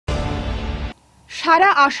সারা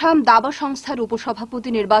আসাম দাবা সংস্থার উপসভাপতি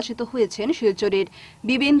নির্বাচিত হয়েছেন শিলচরের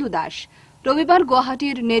বিবেন্দু দাস। রবিবার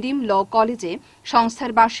গুয়াহাটির নেরিম ল কলেজে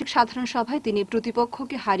সংস্থার বার্ষিক সাধারণ সভায় তিনি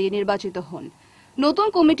প্রতিপক্ষকে হারিয়ে নির্বাচিত হন। নতুন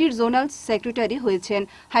কমিটির জোনাল সেক্রেটারি হয়েছেন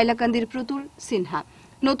হাইলাকান্দির প্রতুল সিনহা।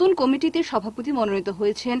 নতুন কমিটিতে সভাপতি মনোনীত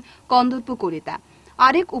হয়েছেন কন্দর্প কলিতা।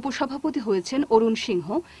 আরেক উপসভাপতি হয়েছেন অরুণ সিংহ।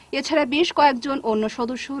 এছাড়া বেশ কয়েকজন অন্য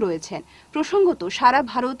সদস্যও রয়েছেন। প্রসঙ্গত, সারা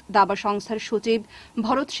ভারত দাবা সংস্থার সচিব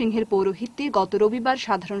ভরত সিংহের পৌরোহিত্যে গত রবিবার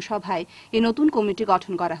সাধারণ সভায় এ নতুন কমিটি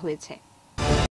গঠন করা হয়েছে।